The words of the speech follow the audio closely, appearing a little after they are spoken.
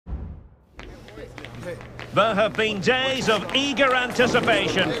There have been days of eager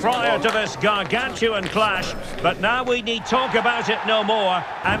anticipation prior to this gargantuan clash, but now we need talk about it no more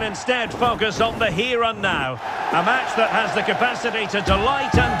and instead focus on the here and now. A match that has the capacity to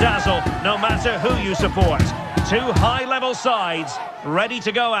delight and dazzle no matter who you support. Two high-level sides ready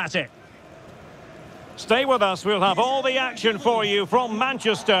to go at it. Stay with us, we'll have all the action for you from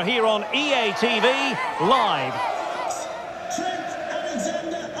Manchester here on EA TV Live.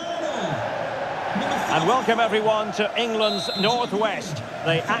 And welcome everyone to England's Northwest.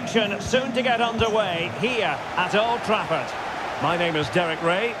 The action soon to get underway here at Old Trafford. My name is Derek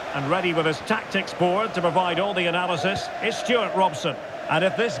Ray, and ready with his tactics board to provide all the analysis is Stuart Robson. And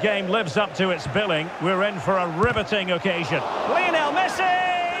if this game lives up to its billing, we're in for a riveting occasion. Lionel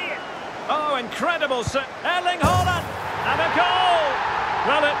Messi! Oh, incredible! Erling Haaland! And a goal!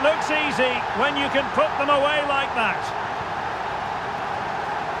 Well, it looks easy when you can put them away like that.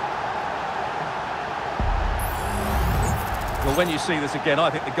 Well, when you see this again,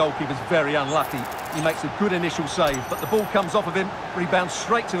 I think the goalkeeper's very unlucky. He makes a good initial save, but the ball comes off of him, rebounds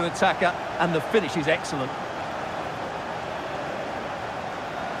straight to an attacker, and the finish is excellent.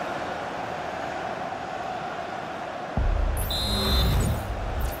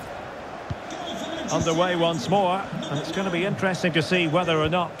 Underway once more, and it's going to be interesting to see whether or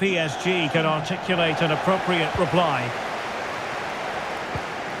not PSG can articulate an appropriate reply.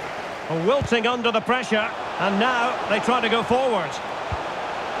 Wilting under the pressure, and now they try to go forward.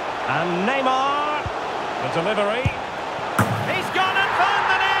 And Neymar, the delivery. He's gone and found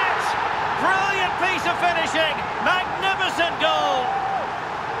the net! Brilliant piece of finishing, magnificent goal!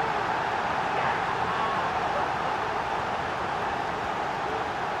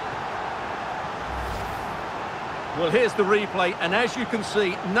 Well, here's the replay, and as you can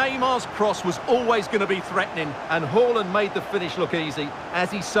see, Neymar's cross was always going to be threatening, and Haaland made the finish look easy, as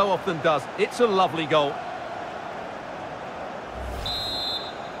he so often does. It's a lovely goal.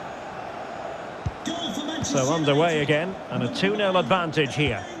 So underway again, and a 2-0 advantage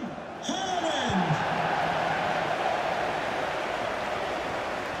here.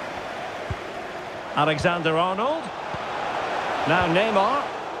 Alexander-Arnold. Now Neymar.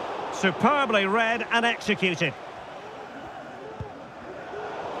 Superbly read and executed.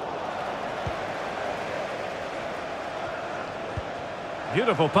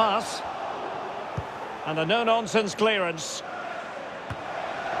 Beautiful pass. And a no-nonsense clearance.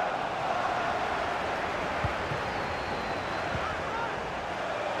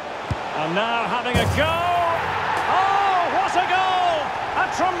 And now having a go. Oh, what a goal!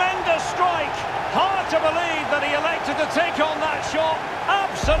 A tremendous strike. Hard to believe that he elected to take on that shot.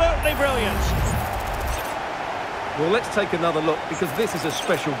 Absolutely brilliant. Well, let's take another look, because this is a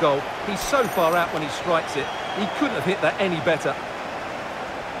special goal. He's so far out when he strikes it. He couldn't have hit that any better.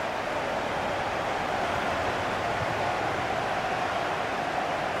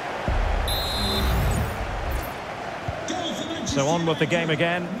 So on with the game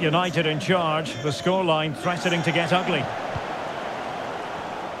again. United in charge. The scoreline threatening to get ugly.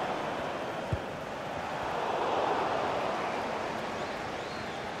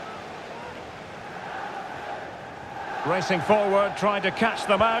 Racing forward, trying to catch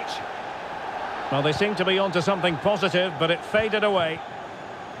them out. Well, they seem to be onto something positive, but it faded away.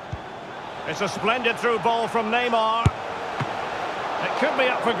 It's a splendid through ball from Neymar. It could be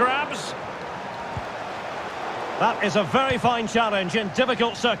up for grabs. That is a very fine challenge in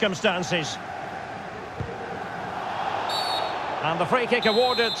difficult circumstances. And the free kick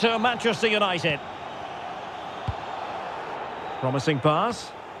awarded to Manchester United. Promising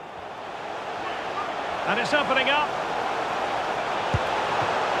pass. And it's opening up.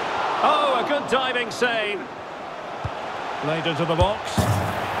 Oh, a good diving save. Laid into the box.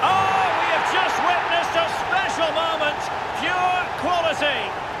 Oh, we have just witnessed a special moment. Pure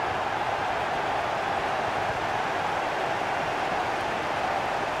quality.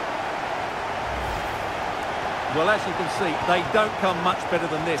 Well, as you can see, they don't come much better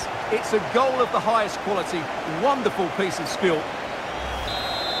than this. It's a goal of the highest quality. Wonderful piece of skill.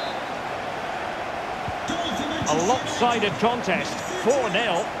 A lopsided contest,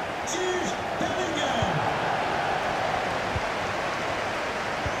 4-0.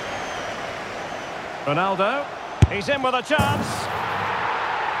 Ronaldo, he's in with a chance.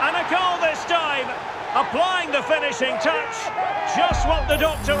 And a goal this time. Applying the finishing touch. Just what the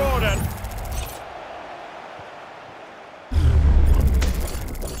doctor ordered.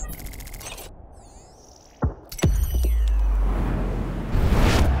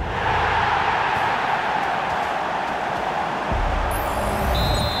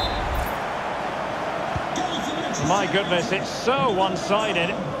 My goodness, it's so one-sided.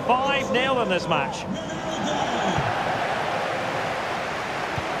 5-0 in this match.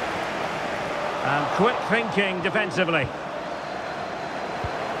 And quick thinking defensively.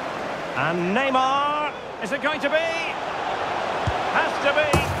 And Neymar, is it going to be? Has to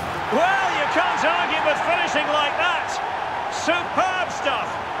be. Well, you can't argue with finishing like that. Superb stuff.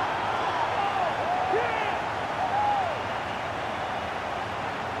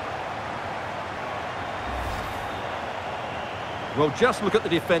 Well, just look at the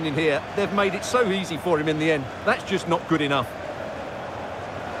defending here. They've made it so easy for him in the end. That's just not good enough.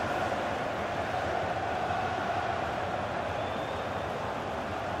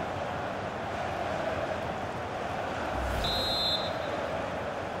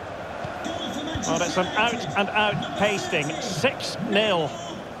 Well, it's an out-and-out pasting. 6-0.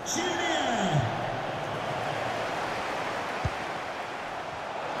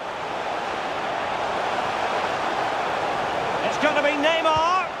 It's going to be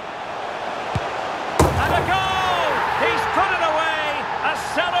Neymar. And a goal! He's put it away. A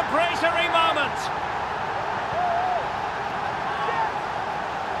celebratory moment.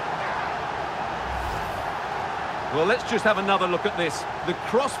 Well, let's just have another look at this. The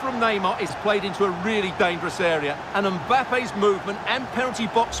cross from Neymar is played into a really dangerous area, and Mbappe's movement and penalty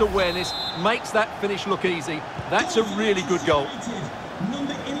box awareness makes that finish look easy. That's a really good goal.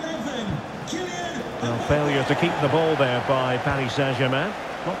 Number 11, Well, failure to keep the ball there by Paris Saint-Germain.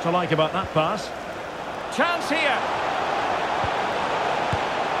 What to like about that pass. Chance here.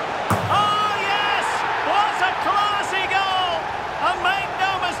 Oh, yes! What a classy goal! And make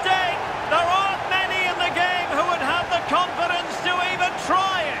no mistake, there aren't many in the game who would have the confidence to even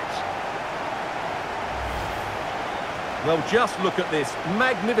try it. Well, just look at this.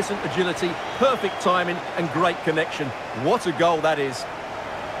 Magnificent agility, perfect timing, and great connection. What a goal that is.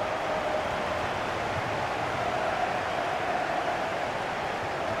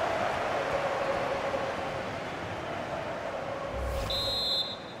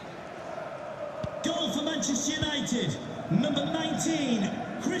 goal for Manchester United. Number 19,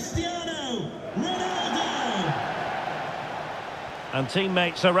 Cristiano Ronaldo. And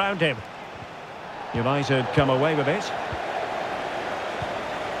teammates around him. United come away with it.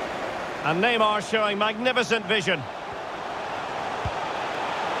 And Neymar showing magnificent vision.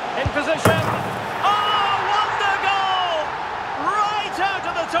 In position. Oh, wonder goal! Right out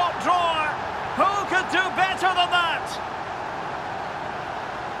of the top drawer. Who could do better than that?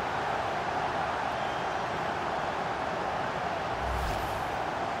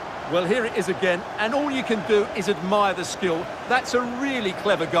 Well, here it is again, and all you can do is admire the skill. That's a really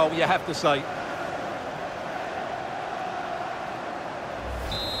clever goal, you have to say.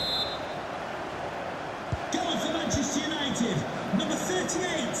 Goal for Manchester United. Number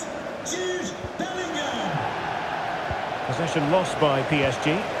 38, Jude Bellingham. Possession lost by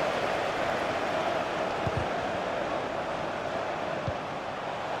PSG.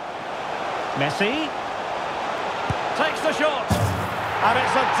 Messi takes the shot. And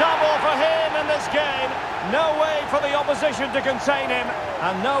it's a double for him in this game. No way for the opposition to contain him.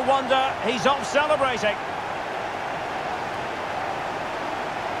 And no wonder he's off celebrating.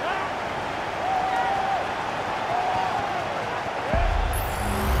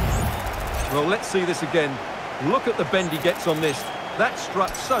 Well, let's see this again. Look at the bend he gets on this. That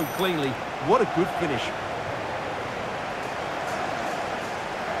struck so cleanly. What a good finish.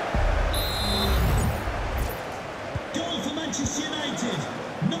 Manchester United,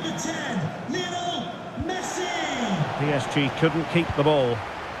 number 10, Lionel Messi. PSG couldn't keep the ball.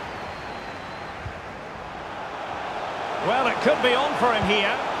 Well, it could be on for him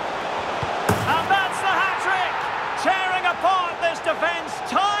here. And that's the hat-trick! Tearing apart this defence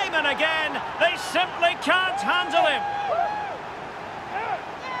time and again. They simply can't handle him.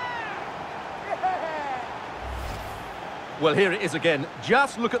 Well, here it is again.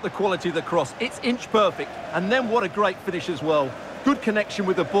 Just look at the quality of the cross. It's inch perfect. And then what a great finish as well. Good connection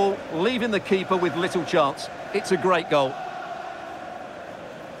with the ball, leaving the keeper with little chance. It's a great goal.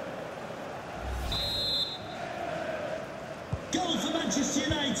 Goal for Manchester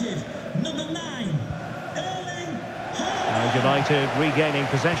United, number 9, Erling Haaland. And United regaining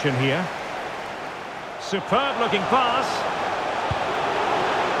possession here. Superb looking pass.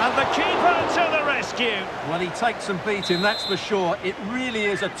 And the keeper to the rescue. Well, he takes some beating, that's for sure. It really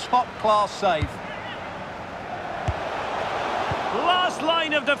is a top-class save. Last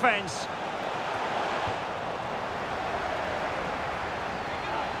line of defence.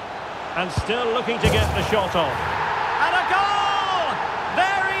 And still looking to get the shot off. And a goal!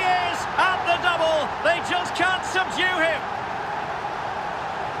 There he is at the double. They just can't subdue him.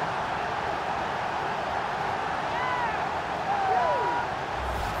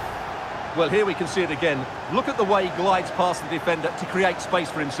 Well, here we can see it again. Look at the way he glides past the defender to create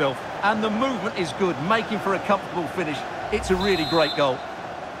space for himself. And the movement is good, making for a comfortable finish. It's a really great goal.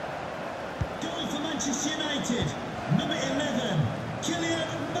 Goal for Manchester United, number 11, Kylian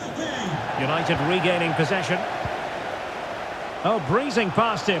MBAPPE. United regaining possession. Oh, breezing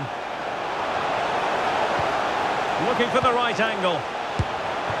past him. Looking for the right angle.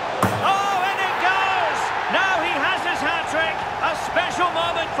 Oh, and it goes! Now he has his hat-trick. A special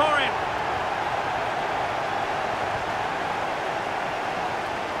moment for him.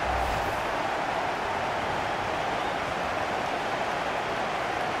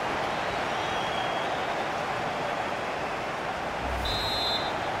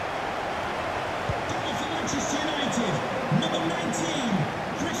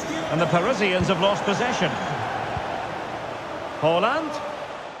 And the Parisians have lost possession. Haaland.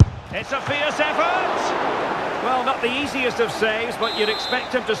 It's a fierce effort. Well, not the easiest of saves, but you'd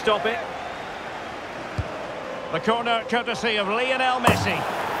expect him to stop it. The corner courtesy of Lionel Messi.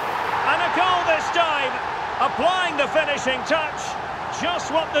 And a goal this time. Applying the finishing touch. Just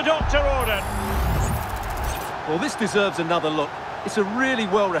what the doctor ordered. Well, this deserves another look. It's a really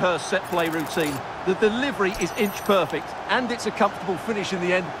well-rehearsed set-play routine. The delivery is inch-perfect, and it's a comfortable finish in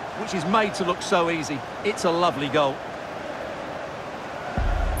the end, which is made to look so easy. It's a lovely goal.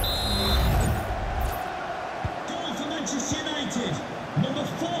 Goal for Manchester United, number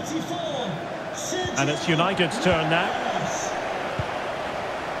 44. And it's United's turn now.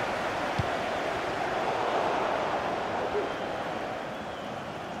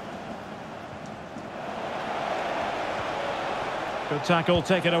 Good tackle,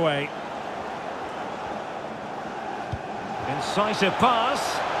 taken away. Incisive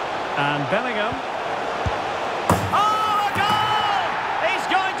pass. And Bellingham. Oh, a goal! He's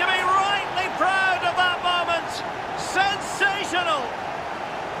going to be rightly proud of that moment. Sensational!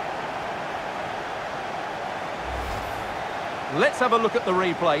 Let's have a look at the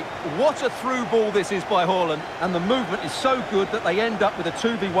replay. What a through ball this is by Haaland. And the movement is so good that they end up with a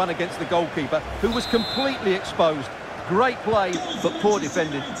 2v1 against the goalkeeper, who was completely exposed. Great play, but poor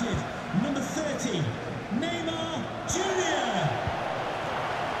defending. Number 30, Neymar Jr.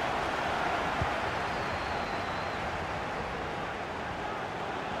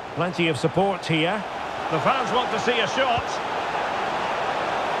 Plenty of support here. The fans want to see a shot.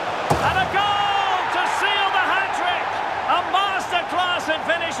 And a goal to seal the hat-trick! A masterclass in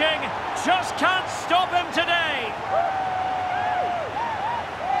finishing. Just can't stop him today.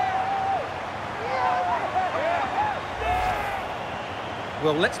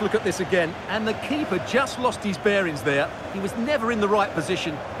 Well, let's look at this again. And the keeper just lost his bearings there. He was never in the right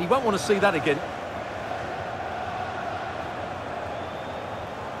position. He won't want to see that again.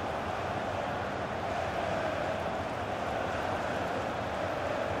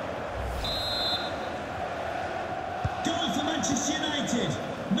 Goal for Manchester United,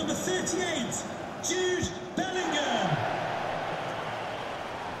 number 38, Jude Bellingham.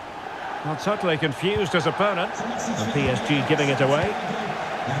 Well, totally confused his opponent. And PSG giving it away.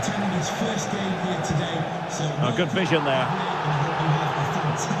 Attending his first game here today, so a good vision there.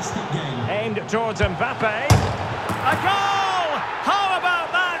 Fantastic game. Aimed towards Mbappe. A goal! How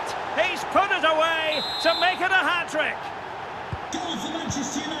about that? He's put it away to make it a hat-trick. Goal for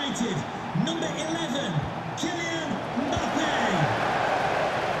Manchester United, number 11, Kylian MBAPPE.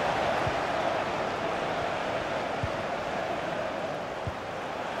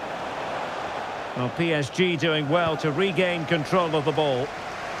 Well, PSG doing well to regain control of the ball.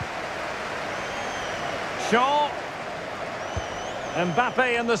 Shaw.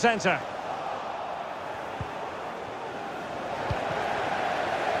 Mbappe in the centre.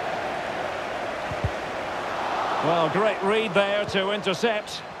 Well, great read there to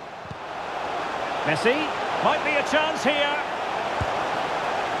intercept. Messi, might be a chance here.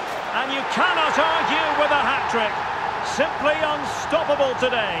 And you cannot argue with a hat-trick. Simply unstoppable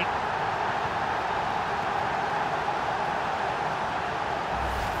today.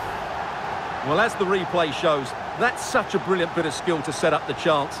 Well, as the replay shows, that's such a brilliant bit of skill to set up the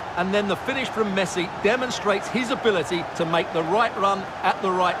chance. And then the finish from Messi demonstrates his ability to make the right run at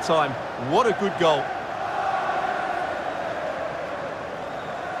the right time. What a good goal.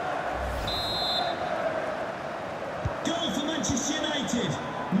 Goal for Manchester United,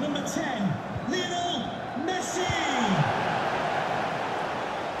 number 10, Lionel Messi.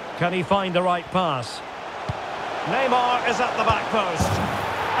 Can he find the right pass? Neymar is at the back post.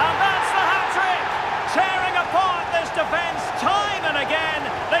 And that's the hat-trick! Tearing apart this defence time and again.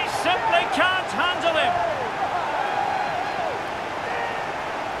 They simply can't handle him.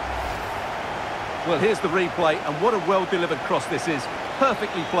 Well, here's the replay, and what a well-delivered cross this is.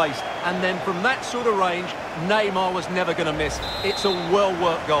 perfectly placed. And then from that sort of range, Neymar was never going to miss. It's a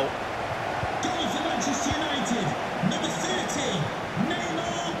well-worked goal. Goal for Manchester United, number 30,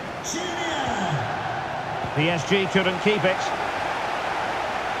 Neymar Jr. PSG couldn't keep it.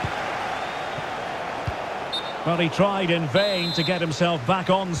 Well, he tried in vain to get himself back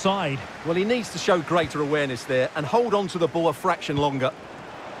onside. Well, he needs to show greater awareness there and hold on to the ball a fraction longer.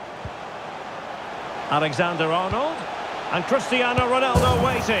 Alexander-Arnold and Cristiano Ronaldo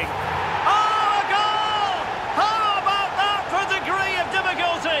waiting. Oh, a goal! How about that for degree of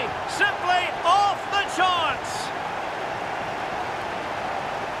difficulty? Simply off the charts.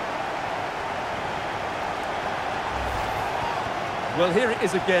 Well, here it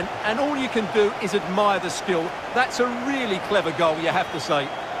is again, and all you can do is admire the skill. That's a really clever goal, you have to say.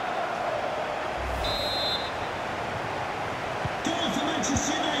 Goal for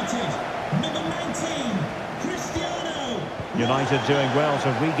Manchester United, number 19, Cristiano. United doing well to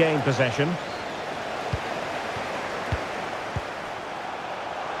regain possession.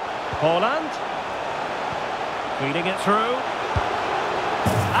 Haaland. Feeding it through.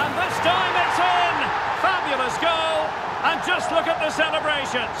 And this time it's in! Fabulous goal! And just look at the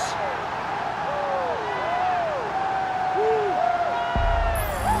celebrations.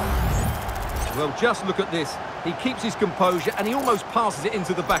 Well, just look at this. He keeps his composure and he almost passes it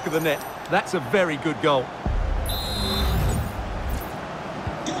into the back of the net. That's a very good goal.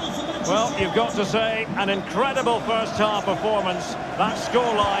 Well, you've got to say, an incredible first-half performance. That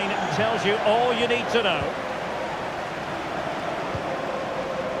scoreline tells you all you need to know.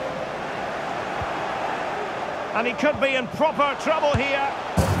 And he could be in proper trouble here.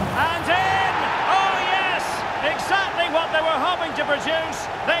 And in! Oh, yes! Exactly what they were hoping to produce.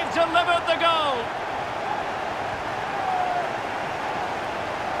 They've delivered the goal.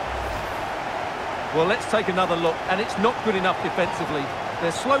 Well, let's take another look, and it's not good enough defensively.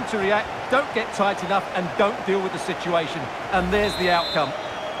 They're slow to react, don't get tight enough, and don't deal with the situation. And there's the outcome.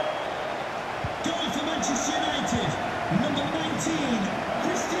 Goal for Manchester United, number 19,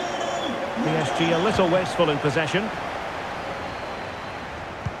 Cristiano. PSG a little wasteful in possession.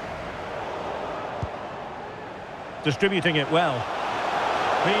 Distributing it well.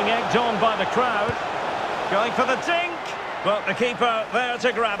 Being egged on by the crowd. Going for the dink. But the keeper there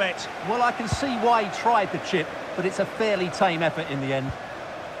to grab it. Well, I can see why he tried the chip, but it's a fairly tame effort in the end.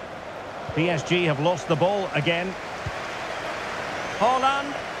 PSG have lost the ball again.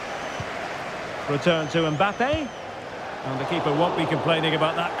 Haaland. Return to MBAPPE. And the keeper won't be complaining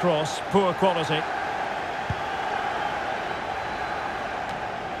about that cross. Poor quality.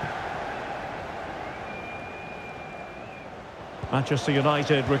 Manchester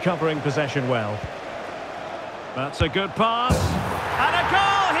United recovering possession well. That's a good pass. And a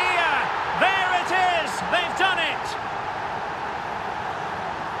goal here! There it is! They've done it!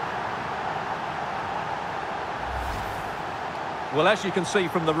 Well, as you can see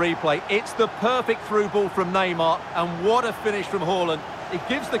from the replay, it's the perfect through ball from Neymar, and what a finish from Haaland. It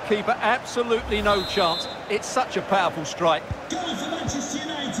gives the keeper absolutely no chance. It's such a powerful strike. Goal for Manchester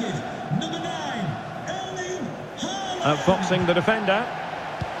United, number 9, Erling Haaland. Outfoxing the defender.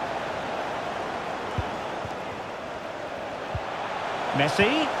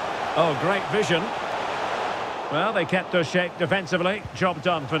 Messi. Oh, great vision. Well, they kept their shape defensively. Job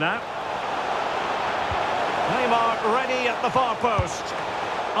done for now. Neymar ready at the far post.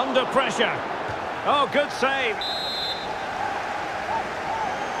 Under pressure. Oh, good save.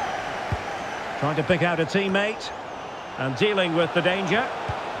 Trying to pick out a teammate. And dealing with the danger.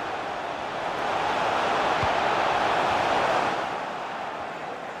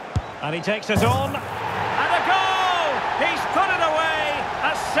 And he takes it on. And a goal! He's put it away.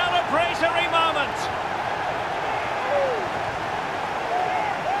 A celebratory moment.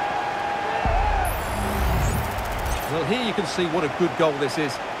 Well, here you can see what a good goal this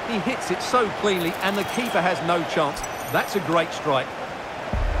is. He hits it so cleanly, and the keeper has no chance. That's a great strike.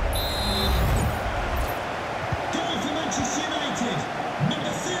 Goal for Manchester United,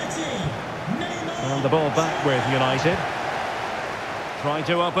 number 30, Neymar. And the ball back with United. Trying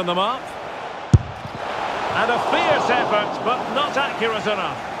to open them up. And a fierce effort, but not accurate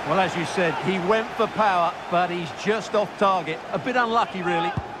enough. Well, as you said, he went for power, but he's just off target. A bit unlucky,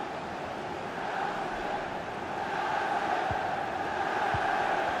 really.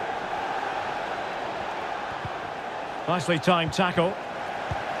 Nicely timed tackle.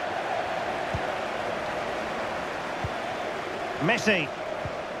 Messi.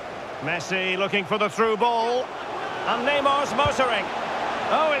 Messi looking for the through ball. And Neymar's motoring.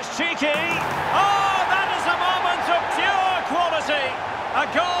 Oh, it's cheeky. Oh, that is a moment of pure quality. A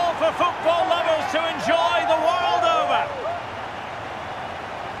goal for football lovers to enjoy the world over.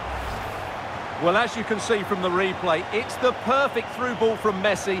 Well, as you can see from the replay, it's the perfect through ball from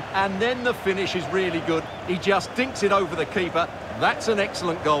Messi, and then the finish is really good. He just dinks it over the keeper. That's an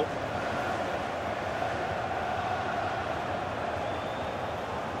excellent goal.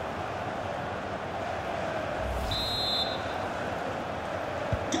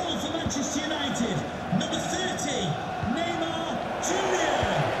 Goal for Manchester United, number 30, Neymar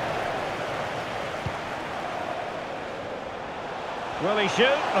Jr. Will he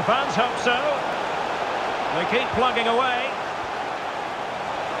shoot? The fans hope so. They keep plugging away.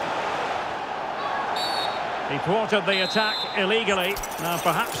 He thwarted the attack illegally. Now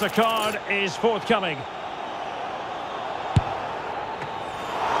perhaps a card is forthcoming.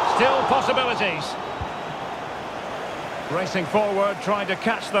 Still possibilities. Racing forward, trying to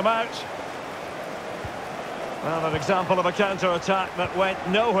catch them out. Well, an example of a counter-attack that went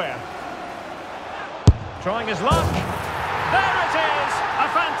nowhere. Trying his luck. There it is! A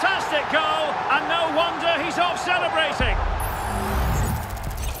fantastic goal, and no wonder he's off celebrating.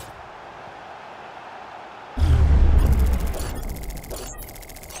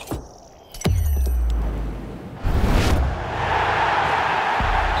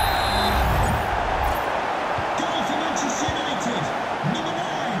 Goal for Manchester United, number 9,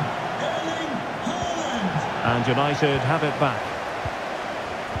 Erling Haaland. And United have it back.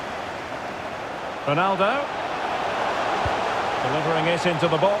 Ronaldo. Delivering it into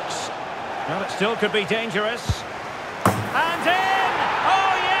the box. Well, it still could be dangerous. And in!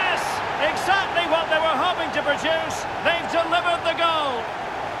 Oh, yes! Exactly what they were hoping to produce. They've delivered the goal.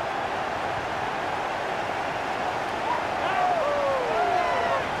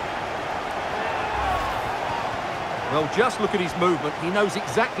 Well, just look at his movement. He knows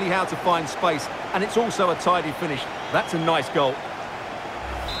exactly how to find space, and it's also a tidy finish. That's a nice goal.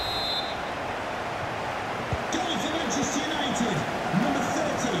 Goal for Manchester United, number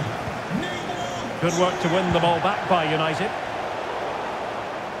 30, Neymar. Good work to win the ball back by United.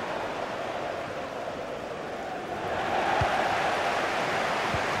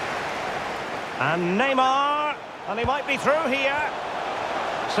 And Neymar. And he might be through here.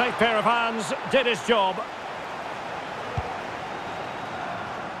 Safe pair of hands, did his job.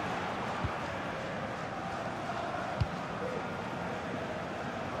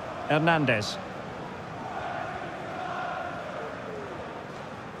 Hernandez.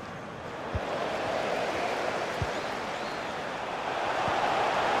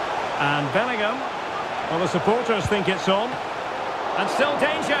 And Bellingham. Well, the supporters think it's on. And still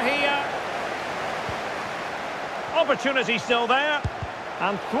danger here. Opportunity still there.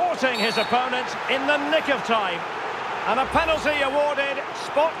 And thwarting his opponent in the nick of time. And a penalty awarded.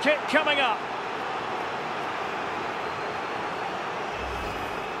 Spot kick coming up.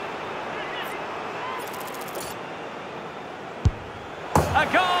 A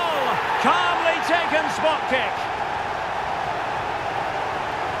goal! Calmly taken spot kick.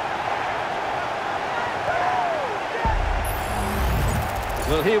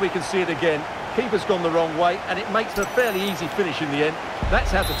 Well, here we can see it again. Keeper's gone the wrong way, and it makes a fairly easy finish in the end.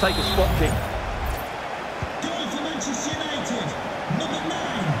 That's how to take a spot kick. Goal for Manchester United, number 9,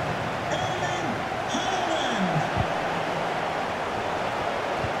 Erling Haaland.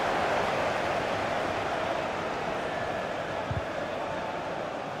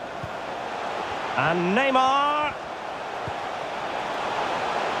 And Neymar.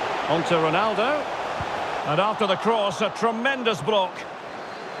 On to Ronaldo. And after the cross, a tremendous block.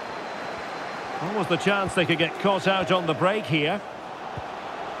 What was the chance they could get caught out on the break here?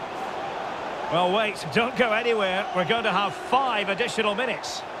 Well, wait, don't go anywhere. We're going to have 5 additional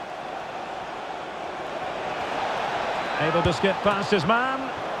minutes. Able to skip past his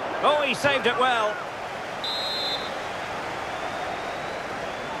man. Oh, he saved it well.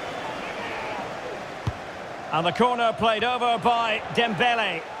 And the corner played over by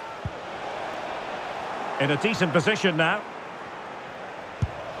Dembele. In a decent position now.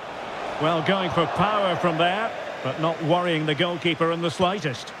 Well, going for power from there, but not worrying the goalkeeper in the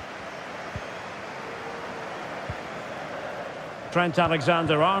slightest. Trent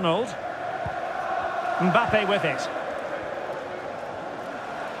Alexander-Arnold. Mbappe with it.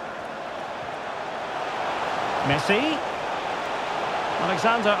 Messi.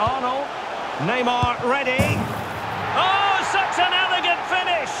 Alexander-Arnold. Neymar ready. Oh, such an elegant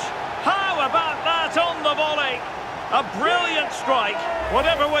finish! How about that on the volley? A brilliant strike,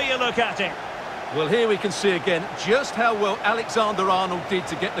 whatever way you look at it. Well, here we can see again just how well Alexander-Arnold did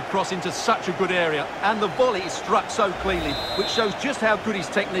to get the cross into such a good area. And the volley is struck so cleanly, which shows just how good his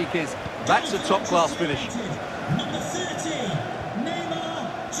technique is. That's a top-class finish. Number 30,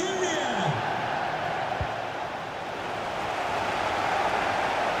 Neymar Jr.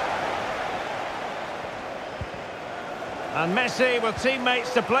 And Messi with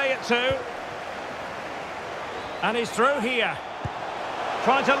teammates to play it to. And he's through here.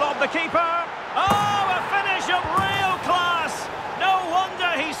 Trying to lob the keeper. Oh, a finish of real class. No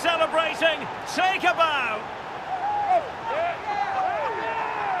wonder he's celebrating. Take a bow.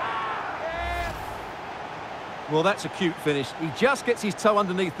 Well, that's a cute finish. He just gets his toe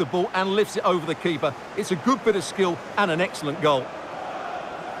underneath the ball and lifts it over the keeper. It's a good bit of skill and an excellent goal.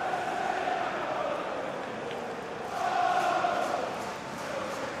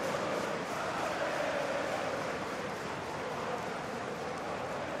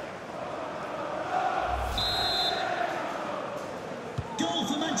 Goal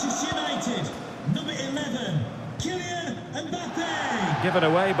for Manchester United. Number 11, Kylian MBAPPE. Given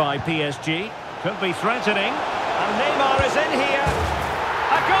away by PSG. Could be threatening. And Neymar is in here.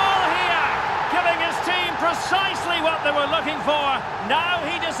 A goal here! Giving his team precisely what they were looking for. Now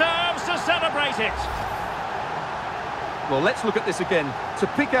he deserves to celebrate it. Well, let's look at this again. To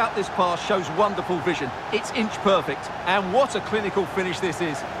pick out this pass shows wonderful vision. It's inch perfect. And what a clinical finish this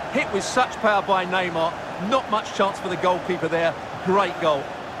is. Hit with such power by Neymar. Not much chance for the goalkeeper there. Great goal.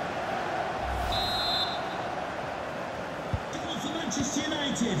 Goal for Manchester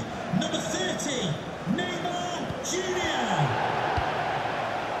United. Number 30, Neymar Jr.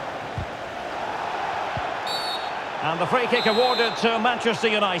 And the free kick awarded to Manchester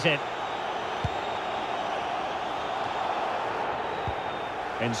United.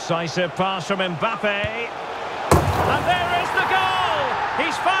 Incisive pass from Mbappe. And there is the goal!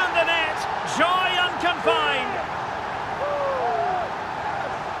 He's found the net. Joy unconfined.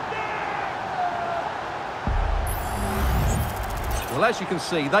 Well, as you can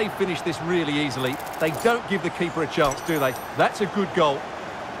see, they finish this really easily. They don't give the keeper a chance, do they? That's a good goal.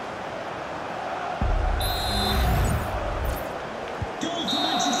 Goal for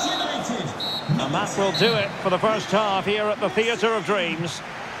Manchester United. And that will do it for the first half here at the Theatre of Dreams.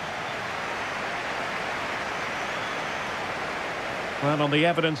 Well, on the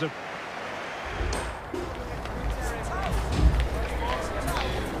evidence of...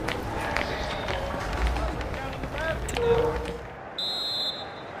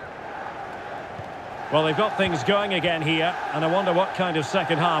 Well, they've got things going again here, and I wonder what kind of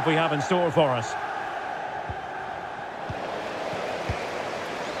second half we have in store for us.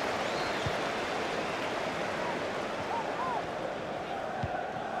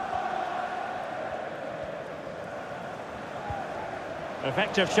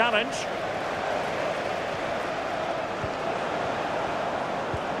 Effective challenge.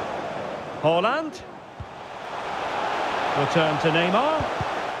 Haaland. Return to Neymar.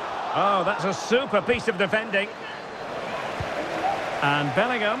 Oh, that's a super piece of defending. And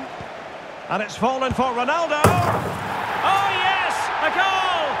Bellingham. And it's fallen for Ronaldo. Oh, yes! A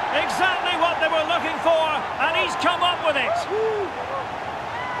goal! Exactly what they were looking for, and he's come up with it.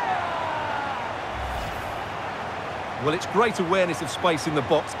 Well, it's great awareness of space in the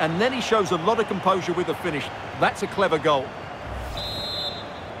box, and then he shows a lot of composure with the finish. That's a clever goal.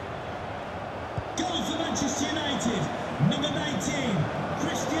 Goal for Manchester United. Number 19,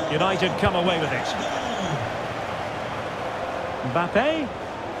 Cristiano. United come away with it. Mbappe.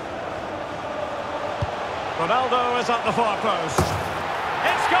 Ronaldo is at the far post.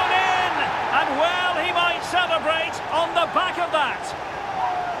 It's gone in! And well, he might celebrate on the back of that.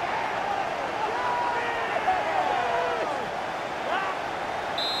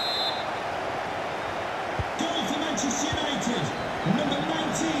 Goal for Manchester United. Number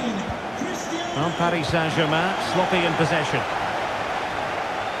 19, Cristiano. On Paris Saint-Germain, sloppy in possession.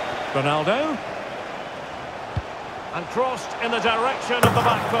 Ronaldo. And crossed in the direction of the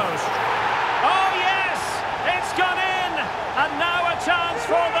back post. Oh, yes! It's gone in! And now a chance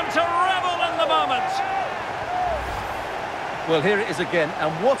for them to revel in the moment. Well, here it is again,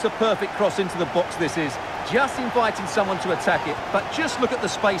 and what a perfect cross into the box this is. Just inviting someone to attack it, but just look at the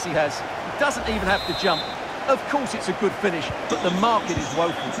space he has. He doesn't even have to jump. Of course it's a good finish, but the market is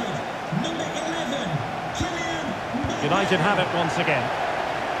woeful. Number 11, Kylian Mbappe. United have it once again.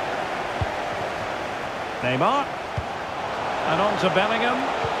 Neymar. And on to Bellingham.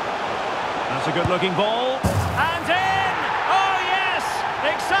 That's a good-looking ball. And in! Oh, yes!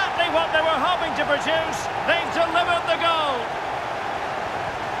 Exactly what they were hoping to produce. They've delivered the goal.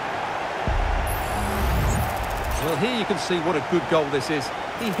 Well, here you can see what a good goal this is.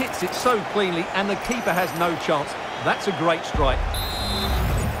 He hits it so cleanly, and the keeper has no chance. That's a great strike.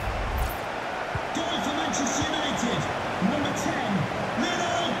 Goal for Manchester United. Number 10,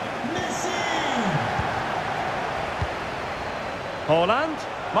 Lionel Messi. Haaland.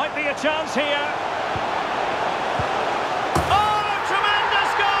 Might be a chance here. Oh, a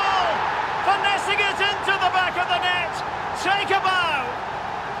tremendous goal! Finessing it into the back of the net.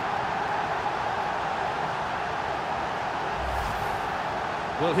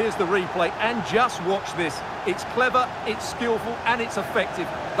 Well, here's the replay, and just watch this. It's clever, it's skillful, and it's effective.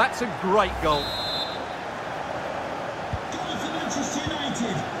 That's a great goal. Goal for Manchester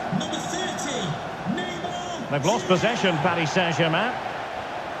United, number 30, Neymar. They've lost possession, Paris Saint-Germain.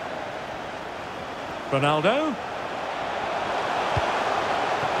 Ronaldo.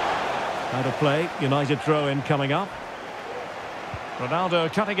 Out of play, United throw-in coming up.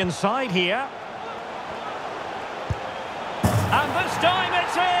 Ronaldo cutting inside here. And this time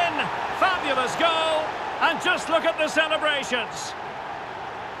it's in! Fabulous goal! And just look at the celebrations.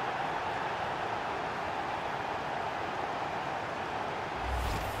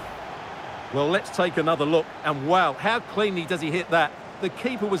 Well, let's take another look. And wow, how cleanly does he hit that? The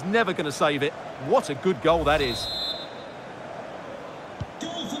keeper was never going to save it. What a good goal that is.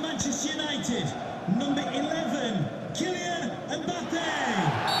 Goal for Manchester United, number 11, Kylian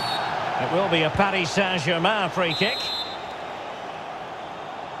MBAPPE. It will be a Paris Saint-Germain free kick.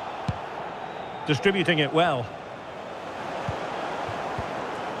 Distributing it well.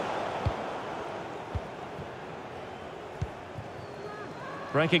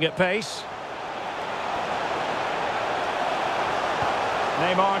 Breaking at pace.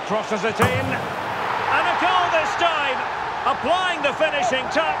 Neymar crosses it in. And a goal this time. Applying the finishing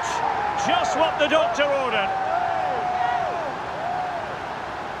touch. Just what the doctor ordered.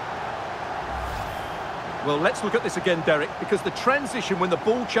 Well, let's look at this again, Derek, because the transition when the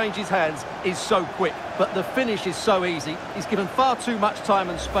ball changes hands is so quick, but the finish is so easy. He's given far too much time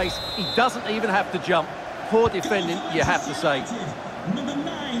and space. He doesn't even have to jump. Poor defending, you have to say. Number 9,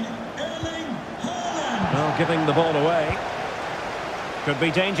 Erling Haaland. Well, giving the ball away. Could be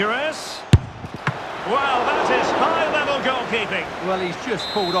dangerous. Well, that is high-level goalkeeping. Well, he's just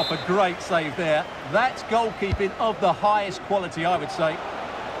pulled off a great save there. That's goalkeeping of the highest quality, I would say.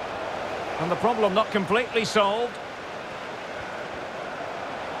 And the problem not completely solved.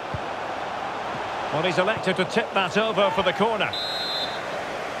 Well, he's elected to tip that over for the corner.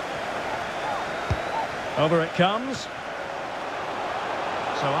 Over it comes.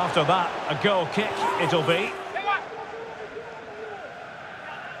 So after that, a goal kick it'll be.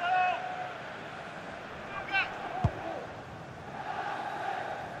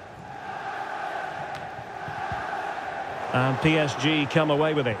 And PSG come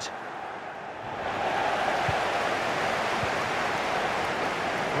away with it.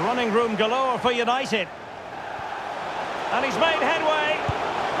 Running room galore for United. And he's made headway.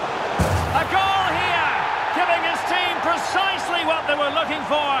 A goal here, giving his team precisely what they were looking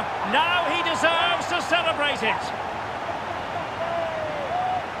for. Now he deserves to celebrate it.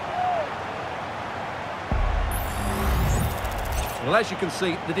 Well, as you can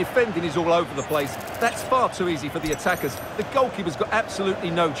see, the defending is all over the place. That's far too easy for the attackers. The goalkeeper's got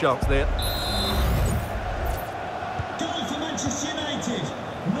absolutely no chance there. Goal for Manchester United,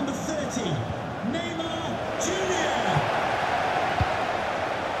 number 30, Neymar Jr.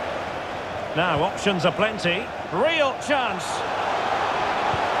 Now, options are plenty. Real chance.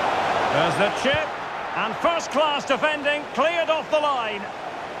 There's the chip. And first-class defending cleared off the line.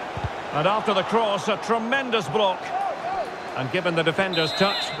 And after the cross, a tremendous block. And given the defender's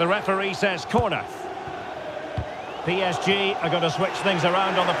touch, the referee says corner. PSG are going to switch things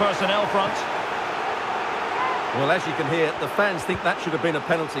around on the personnel front. Well, as you can hear, the fans think that should have been a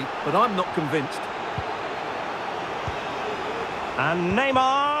penalty, but I'm not convinced. And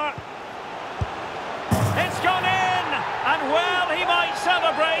Neymar. It's gone in! And well, he might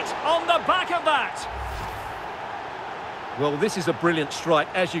celebrate on the back of that. Well, this is a brilliant strike,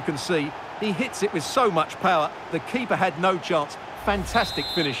 as you can see. He hits it with so much power. The keeper had no chance. Fantastic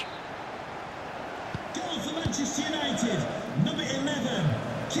finish. Goal for Manchester United, number 11,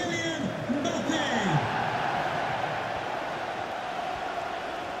 Kylian MBAPPE.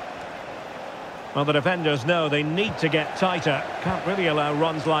 Well, the defenders know they need to get tighter. Can't really allow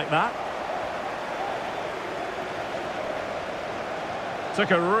runs like that.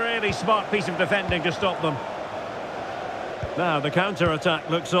 Took a really smart piece of defending to stop them. Now the counter-attack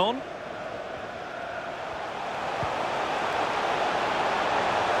looks on.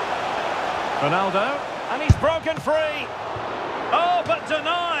 Ronaldo, and he's broken free. Oh, but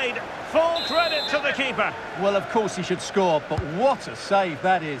denied. Full credit to the keeper. Well, of course he should score, but what a save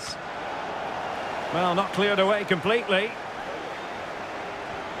that is. Well, not cleared away completely.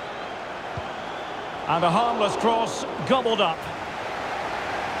 And a harmless cross gobbled up.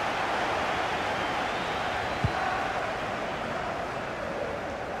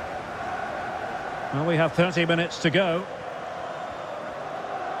 Well, we have 30 minutes to go.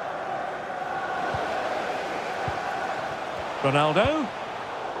 Ronaldo.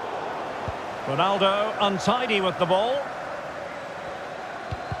 Ronaldo untidy with the ball.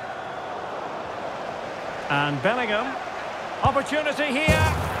 And Bellingham. Opportunity here.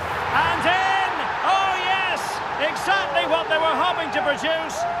 And in! Oh, yes! Exactly what they were hoping to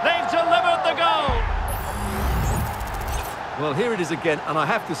produce. They've delivered the goal. Well, here it is again, and I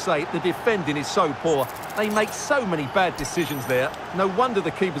have to say, the defending is so poor. They make so many bad decisions there. No wonder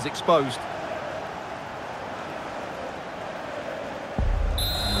the keeper's exposed.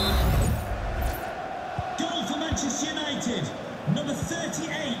 Goal for Manchester United, number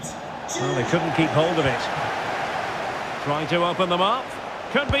 38. Well, they couldn't keep hold of it. Trying to open them up.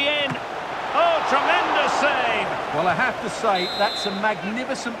 Could be in. Oh, tremendous save. Well, I have to say, that's a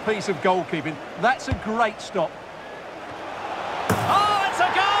magnificent piece of goalkeeping. That's a great stop. Oh, it's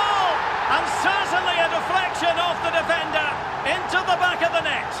a goal! And certainly a deflection off the defender into the back of the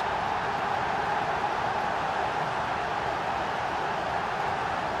net.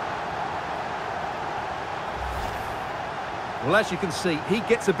 Well, as you can see, he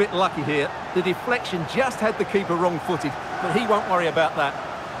gets a bit lucky here. The deflection just had the keeper wrong-footed, but he won't worry about that.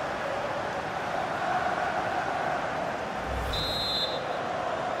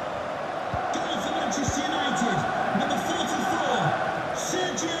 Goal for Manchester United, number 44,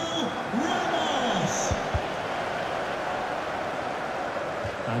 Sergio Ramos.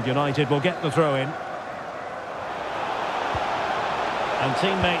 And United will get the throw in. And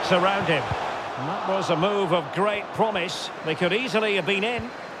teammates around him. And that was a move of great promise. They could easily have been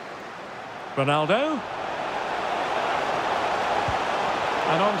in. Ronaldo.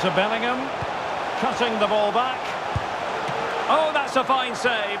 And on to Bellingham. Cutting the ball back. Oh, that's a fine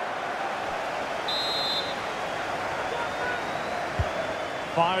save.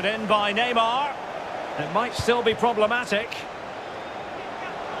 Fired in by Neymar. It might still be problematic.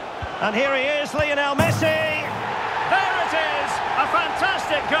 And here he is, Lionel Messi. There it is! A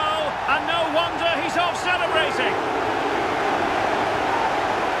fantastic goal, and no wonder he's off celebrating.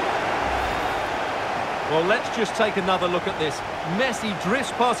 Well, let's just take another look at this. Messi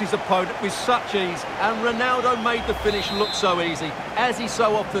drifts past his opponent with such ease, and Ronaldo made the finish look so easy, as he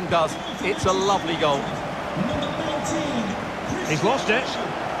so often does. It's a lovely goal. Number 19, He's lost it.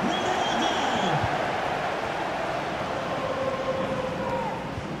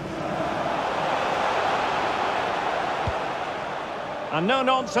 And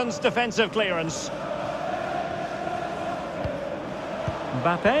no-nonsense defensive clearance.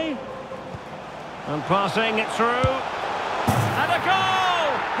 Mbappe. And passing it through. And a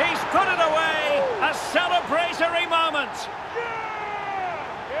goal! He's put it away! A celebratory moment!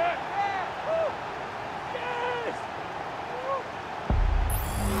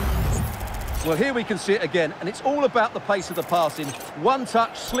 Well, here we can see it again, and it's all about the pace of the passing. One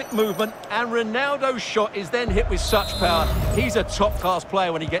touch, slick movement, and Ronaldo's shot is then hit with such power. He's a top-class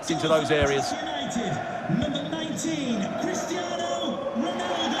player when he gets into those areas. United, number 19, Cristiano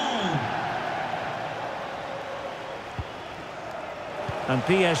Ronaldo. And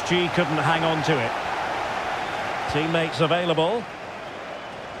PSG couldn't hang on to it. Teammates available.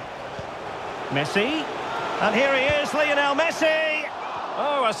 Messi. And here he is, Lionel Messi.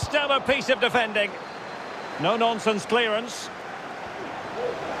 Oh, a stellar piece of defending. No-nonsense clearance.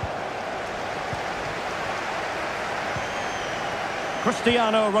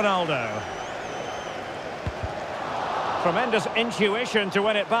 Cristiano Ronaldo. Tremendous intuition to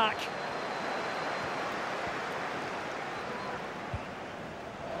win it back.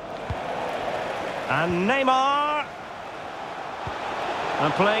 And Neymar.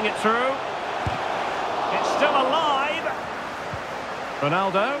 And playing it through. It's still alive.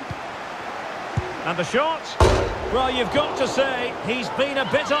 Ronaldo. And the shot. Well, you've got to say, he's been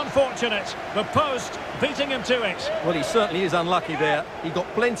a bit unfortunate. The post beating him to it. Well, he certainly is unlucky there. He got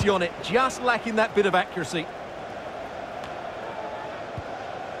plenty on it, just lacking that bit of accuracy.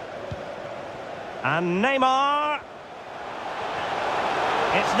 And Neymar.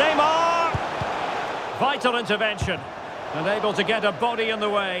 It's Neymar. Vital intervention. And able to get a body in the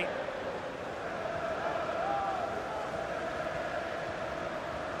way.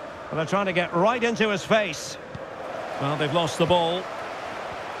 Well, they're trying to get right into his face. Well, they've lost the ball.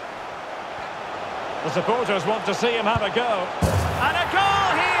 The supporters want to see him have a go. And a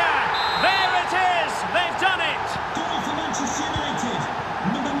goal here! There it is! They've done it! Goal for Manchester United,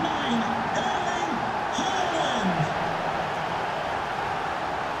 number 9, Erling Haaland.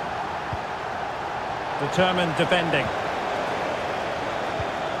 Determined defending.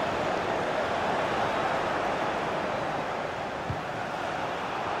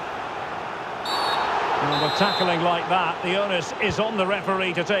 Well, with tackling like that, the onus is on the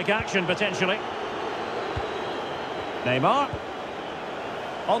referee to take action, potentially. Neymar.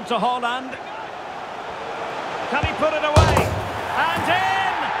 On to Haaland. Can he put it away? And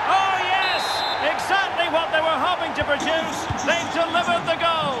in! Oh, yes! Exactly what they were hoping to produce. They've delivered the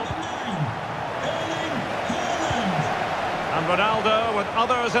goal. And Ronaldo with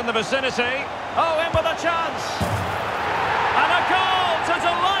others in the vicinity. Oh, in with a chance. And a goal to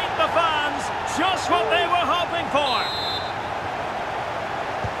delight the fans. Just what they were hoping for.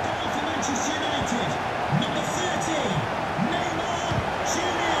 Goal for Manchester United. Number 30, Neymar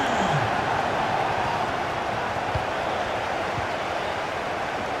Jr.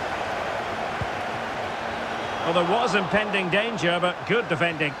 Well, there was impending danger, but good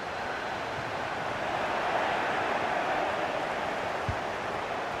defending.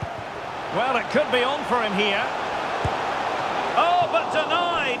 Well, it could be on for him here. Oh, but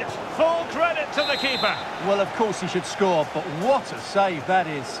denied. Full credit to the keeper. Well, of course he should score, but what a save that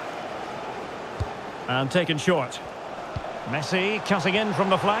is. And taken short. Messi cutting in from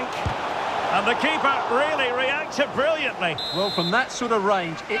the flank. And the keeper really reacted brilliantly. Well, from that sort of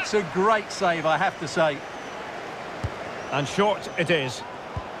range, it's a great save, I have to say. And short it is.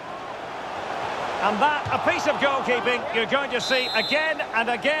 And that, a piece of goalkeeping you're going to see again and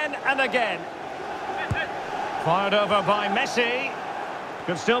again and again. Fired over by Messi.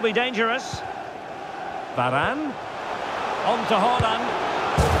 Could still be dangerous. Varane. On to Haaland.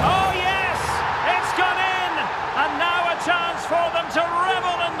 Oh, yes! It's gone in! And now a chance for them to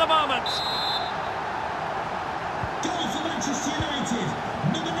revel in the moment. Goal for Manchester United.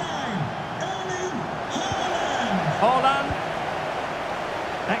 Number 9, Haaland. Haaland.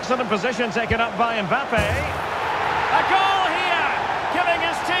 Excellent position taken up by MBAPPE. A goal here, giving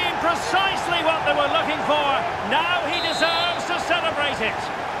his team precisely what they were looking for. Now he deserves to celebrate it.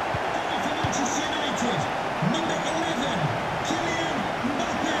 Goal for Manchester United. Number 11, Kylian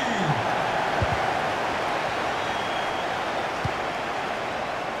Mbappe.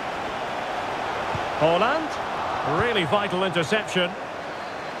 Haaland, really vital interception.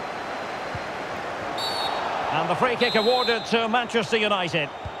 And the free kick awarded to Manchester United.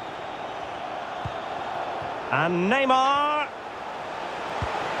 And Neymar.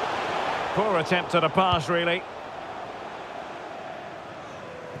 Poor attempt at a pass, really.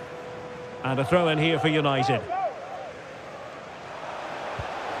 And a throw in here for United.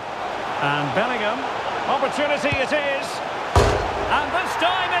 And Bellingham. Opportunity it is. And this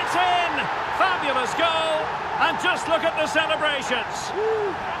time it's in. Fabulous goal. And just look at the celebrations.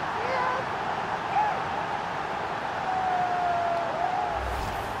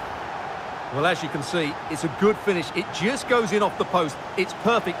 Well, as you can see, it's a good finish. It just goes in off the post. It's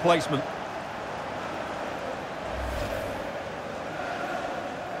perfect placement.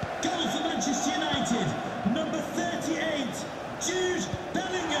 Goal for Manchester United. Number 38, Jude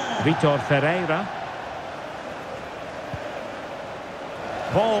Bellingham. Vitor Ferreira.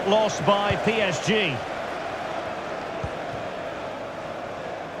 Ball lost by PSG.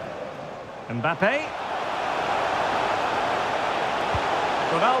 Mbappe.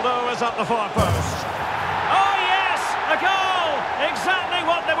 Ronaldo is at the far post. Oh, yes! A goal! Exactly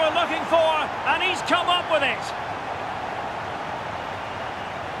what they were looking for, and he's come up with it.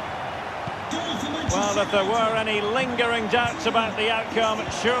 Well, if there were any lingering doubts about the outcome,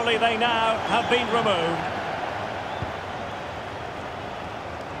 surely they now have been removed.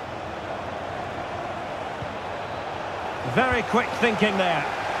 Very quick thinking there.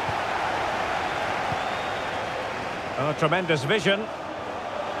 Oh, tremendous vision.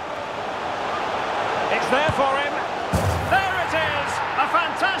 It's there for him. There it is! A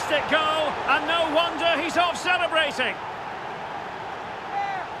fantastic goal, and no wonder he's off celebrating.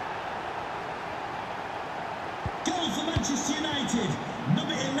 Goal for Manchester United.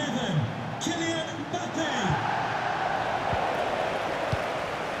 Number 11, Kylian Mbappe.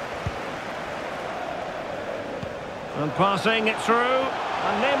 And passing it through,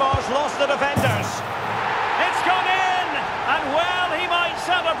 and Neymar's lost the defenders. It's gone in, and well, he might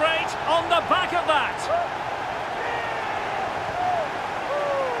celebrate on the back of that.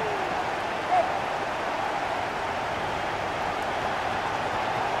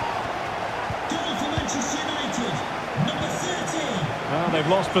 Goal for Manchester United. Number 13. Well, they've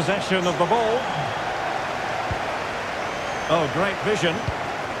lost possession of the ball. Oh, great vision.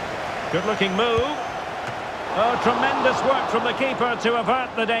 Good-looking move. Oh, tremendous work from the keeper to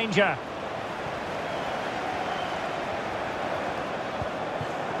avert the danger.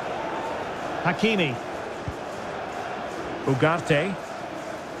 Hakimi. Ugarte.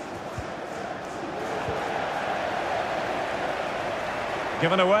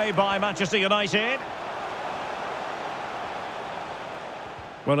 Given away by Manchester United.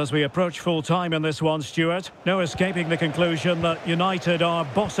 Well, as we approach full time in this one, Stuart, no escaping the conclusion that United are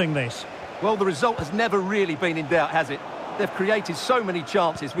bossing this. Well, the result has never really been in doubt, has it? They've created so many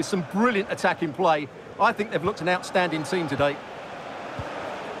chances with some brilliant attacking play, I think they've looked an outstanding team today.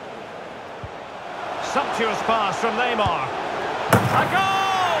 Sumptuous pass from Neymar. A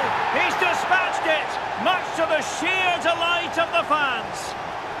goal! He's dispatched it, much to the sheer delight of the fans.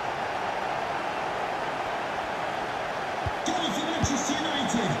 Goal for Manchester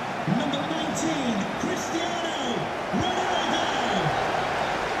United, number 19, Cristiano Ronaldo.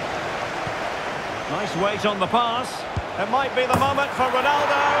 Nice weight on the pass. It might be the moment for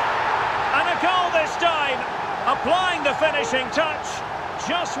Ronaldo. And a goal this time, applying the finishing touch.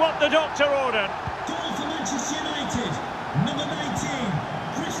 Just what the doctor ordered. Goal for Manchester United, number 19,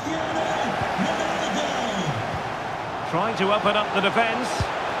 Cristiano Ronaldo. Trying to open up the defence.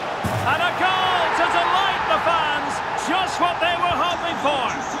 And a goal to delight the fans. Just what they were hoping for.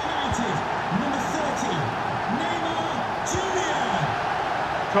 Manchester United, number 30, Neymar Jr.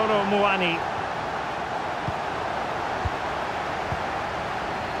 Kolo Muani.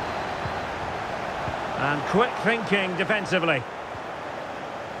 And quick thinking defensively.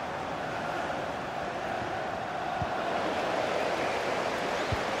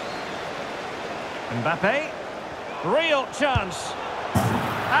 MBAPPE. Real chance.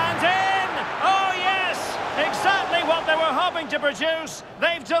 And in! Oh yes! Exactly what they were hoping to produce.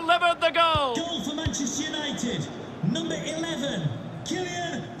 They've delivered the goal. Goal for Manchester United, number 11,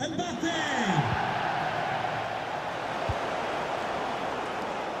 Kylian MBAPPE.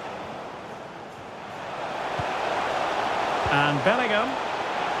 And Bellingham.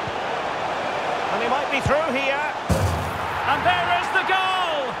 And he might be through here. And there is the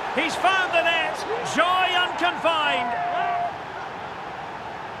goal! He's found the net. Joy unconfined.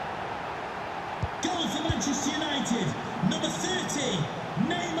 Goal for Manchester United, number 30,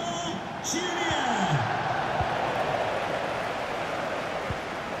 Neymar Jr.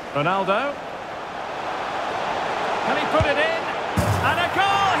 Ronaldo. Can he put it in? And a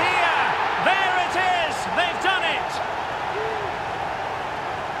goal here! There it is! They've done it!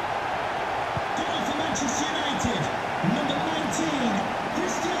 Goal for Manchester United, number 19,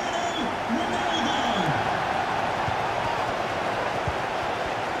 Cristiano Ronaldo.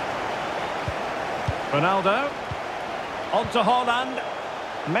 Ronaldo. On to Haaland.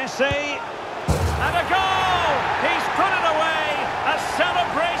 Messi. And a goal! He's put it away! A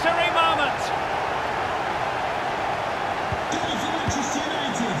celebratory moment! Goal for Manchester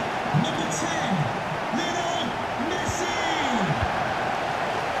United, number 10, Lionel Messi.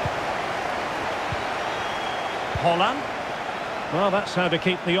 Haaland. Well, that's how to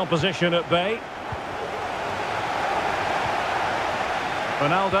keep the opposition at bay.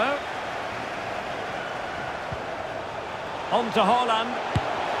 Ronaldo. On to Haaland.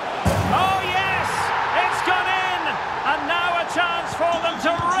 Oh, yes! It's gone in! And now a chance for them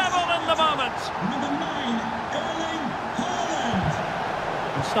to revel in the moment. Number 9, Erling Haaland.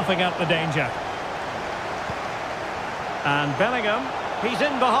 And snuffing out the danger. And Bellingham. He's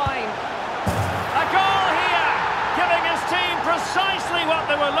in behind. A goal here! Giving his team precisely what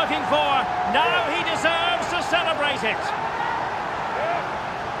they were looking for. Now he deserves to celebrate it.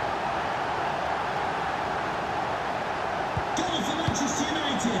 Goal for Manchester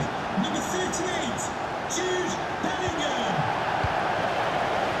United, number 38, Jude Bellingham.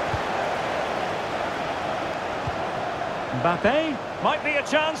 MBAPPE. Might be a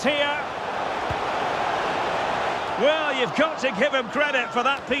chance here. Well, you've got to give him credit for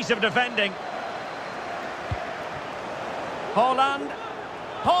that piece of defending. Haaland.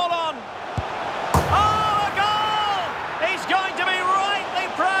 Haaland. Oh, a goal! He's going to be rightly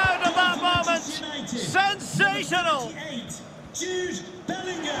proud of that moment. Sensational! 38, Jude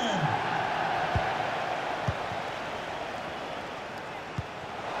Bellingham.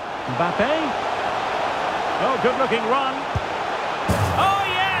 MBAPPE. Oh, good-looking run. Oh,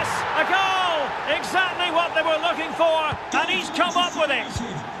 yes! A goal! Exactly what they were looking for, and he's come up with it.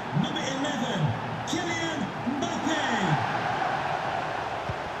 Number 11, Kylian MBAPPE.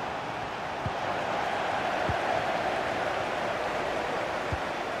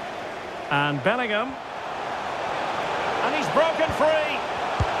 And Bellingham. And he's broken free.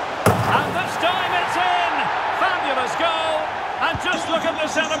 And this time it's in. Fabulous goal. And just look at the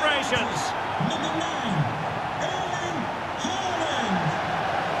celebrations. Number 9, Erling Haaland.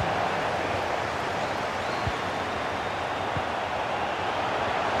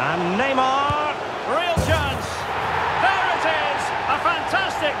 And Neymar. Real chance. There it is. A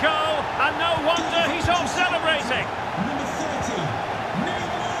fantastic goal. And no wonder he's off celebrating. Number 30,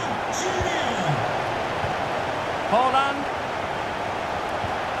 Neymar Jr. Haaland.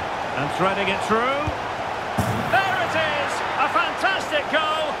 And threading it through. There it is. A fantastic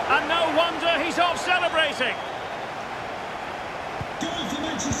goal. And no wonder he's off celebrating. Goal for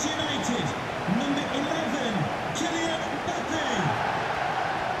Manchester United, number 11.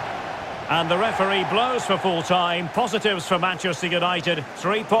 And the referee blows for full time. Positives for Manchester United.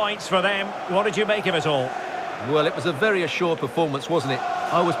 3 points for them. What did you make of it all? Well, it was a very assured performance, wasn't it?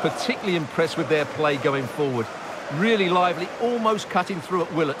 I was particularly impressed with their play going forward. Really lively, almost cutting through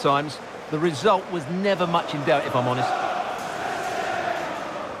at will at times. The result was never much in doubt, if I'm honest.